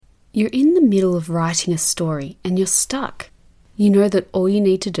You're in the middle of writing a story and you're stuck. You know that all you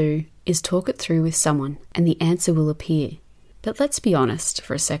need to do is talk it through with someone and the answer will appear. But let's be honest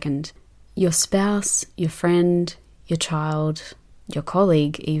for a second. Your spouse, your friend, your child, your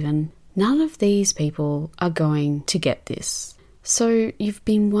colleague even, none of these people are going to get this. So you've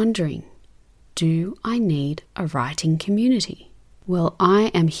been wondering, do I need a writing community? Well,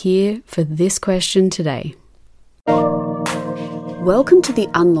 I am here for this question today. Welcome to the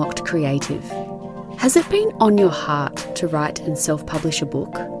Unlocked Creative. Has it been on your heart to write and self-publish a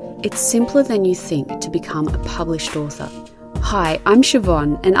book? It's simpler than you think to become a published author. Hi, I'm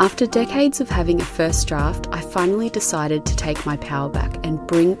Siobhan, and after decades of having a first draft, I finally decided to take my power back and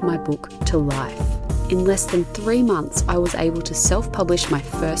bring my book to life. In less than 3 months, I was able to self-publish my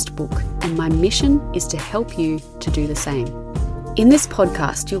first book, and my mission is to help you to do the same. In this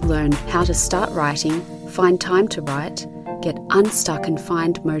podcast, you'll learn how to start writing, find time to write, get unstuck and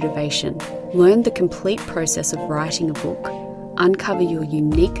find motivation, learn the complete process of writing a book, uncover your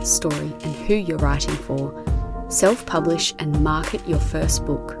unique story and who you're writing for, self-publish and market your first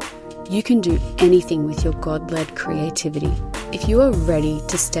book. You can do anything with your God-led creativity. If you are ready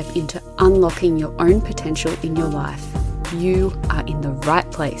to step into unlocking your own potential in your life, you are in the right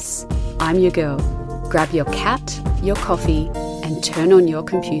place. I'm your girl. Grab your cat, your coffee, and turn on your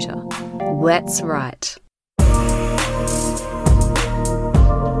computer. Let's write.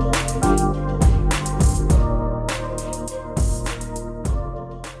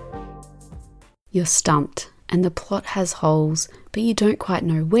 You're stumped and the plot has holes, but you don't quite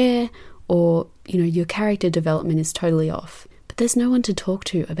know where, or, your character development is totally off. But there's no one to talk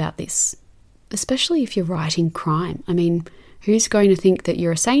to about this, especially if you're writing crime. I mean, who's going to think that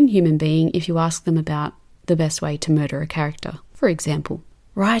you're a sane human being if you ask them about the best way to murder a character, for example?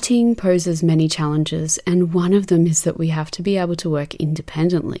 Writing poses many challenges, and one of them is that we have to be able to work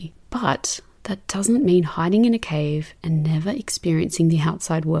independently. But that doesn't mean hiding in a cave and never experiencing the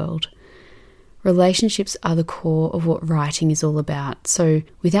outside world. Relationships are the core of what writing is all about, so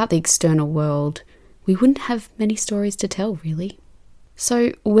without the external world, we wouldn't have many stories to tell, really.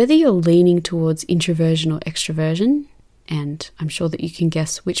 So whether you're leaning towards introversion or extroversion, and I'm sure that you can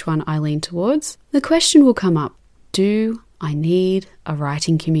guess which one I lean towards, the question will come up, do I need a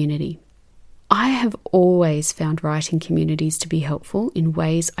writing community? I have always found writing communities to be helpful in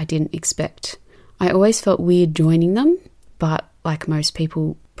ways I didn't expect. I always felt weird joining them, but like most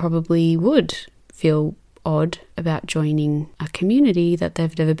people probably would feel odd about joining a community that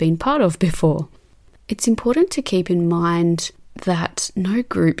they've never been part of before. It's important to keep in mind that no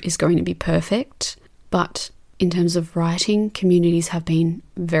group is going to be perfect, but in terms of writing, communities have been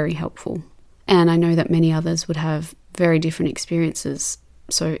very helpful. And I know that many others would have very different experiences,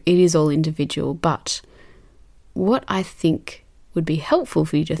 so it is all individual. But what I think would be helpful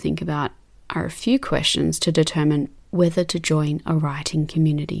for you to think about are a few questions to determine whether to join a writing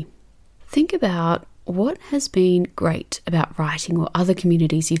community. Think about what has been great about writing or other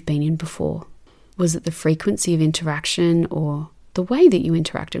communities you've been in before. Was it the frequency of interaction or the way that you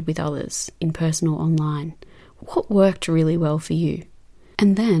interacted with others in person or online? What worked really well for you?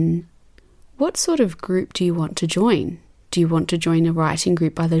 And then, what sort of group do you want to join? Do you want to join a writing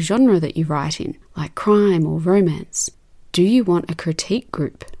group by the genre that you write in, like crime or romance? Do you want a critique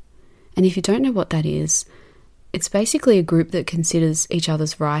group? And if you don't know what that is, it's basically a group that considers each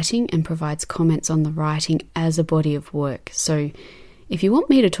other's writing and provides comments on the writing as a body of work. So if you want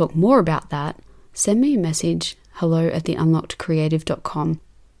me to talk more about that, send me a message, hello@theunlockedcreative.com.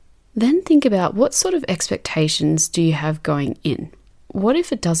 Then think about what sort of expectations do you have going in? What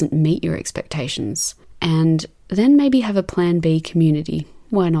if it doesn't meet your expectations? And then maybe have a plan B community.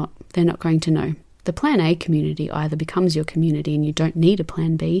 Why not? They're not going to know. The plan A community either becomes your community and you don't need a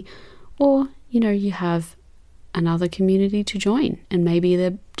plan B, or, you have another community to join and maybe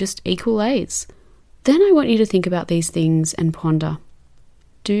they're just equal A's. Then I want you to think about these things and ponder,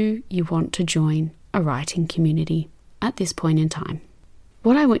 do you want to join a writing community at this point in time?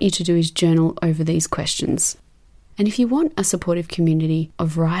 What I want you to do is journal over these questions. And if you want a supportive community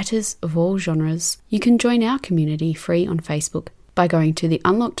of writers of all genres, you can join our community free on Facebook by going to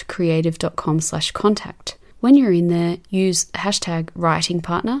theunlockedcreative.com/contact. When you're in there, use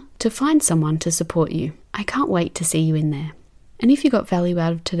 #writingpartner to find someone to support you. I can't wait to see you in there. And if you got value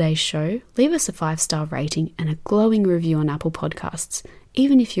out of today's show, leave us a 5-star rating and a glowing review on Apple Podcasts,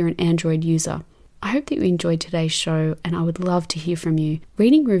 even if you're an Android user. I hope that you enjoyed today's show and I would love to hear from you.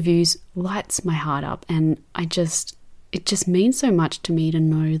 Reading reviews lights my heart up and it just means so much to me to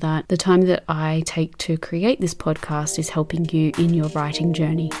know that the time that I take to create this podcast is helping you in your writing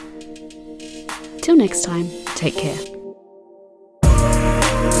journey. Till next time, take care.